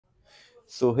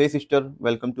So hey sister,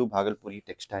 welcome to Bhagalpuri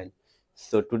Textile.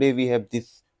 So today we have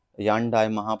this yarn dye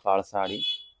Mahapar sari.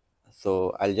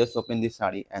 So I'll just open this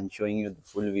sari and showing you the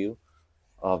full view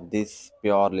of this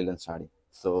pure linen sari.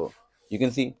 So you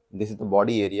can see this is the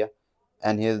body area,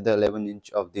 and here's the 11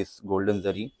 inch of this golden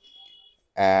zari,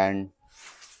 and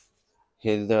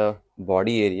here's the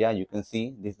body area. You can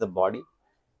see this is the body,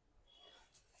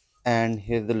 and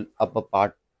here's the upper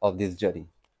part of this zari.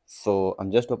 So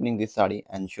I'm just opening this sari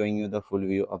and showing you the full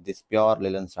view of this pure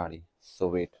linen sari. So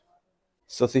wait.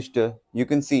 So sister, you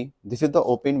can see this is the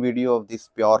open video of this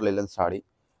pure linen sari,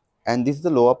 and this is the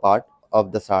lower part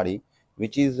of the sari,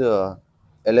 which is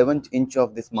 11th inch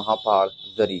of this Mahapar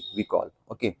zari we call.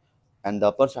 Okay, and the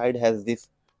upper side has this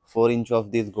 4 inch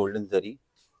of this golden zari.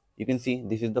 You can see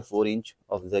this is the 4 inch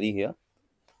of zari here,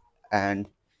 and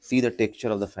see the texture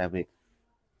of the fabric.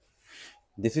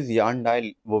 This is yarn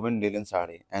dye woven linen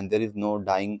sari, and there is no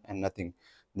dyeing and nothing.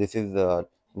 This is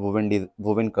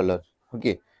woven color.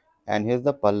 Okay, and here's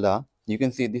the palla. You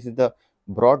can see this is the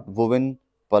broad woven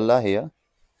palla here,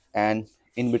 and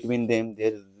in between them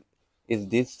there is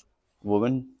this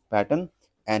woven pattern,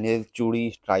 and here's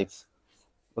chudi stripes.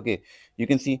 Okay, you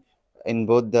can see in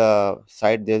both the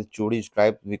side there's chudi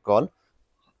stripes we call,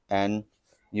 and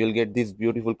you'll get this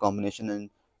beautiful combination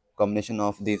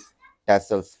of these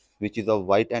tassels, which is of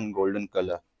white and golden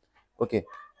color. Okay,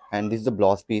 and this is the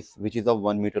blouse piece, which is of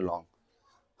 1 meter long.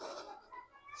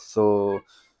 So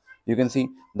you can see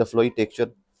the flowy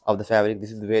texture of the fabric.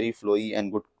 This is very flowy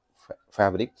and good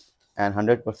fabric, and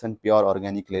 100% pure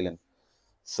organic linen.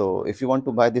 So if you want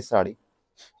to buy this sari,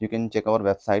 you can check our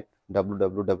website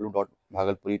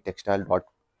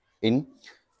www.bhagalpuritextile.in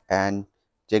and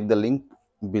check the link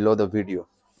below the video.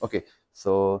 Okay,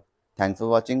 so thanks for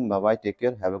watching. Bye bye, take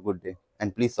care, have a good day,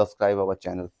 and please subscribe our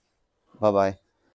channel. Bye bye.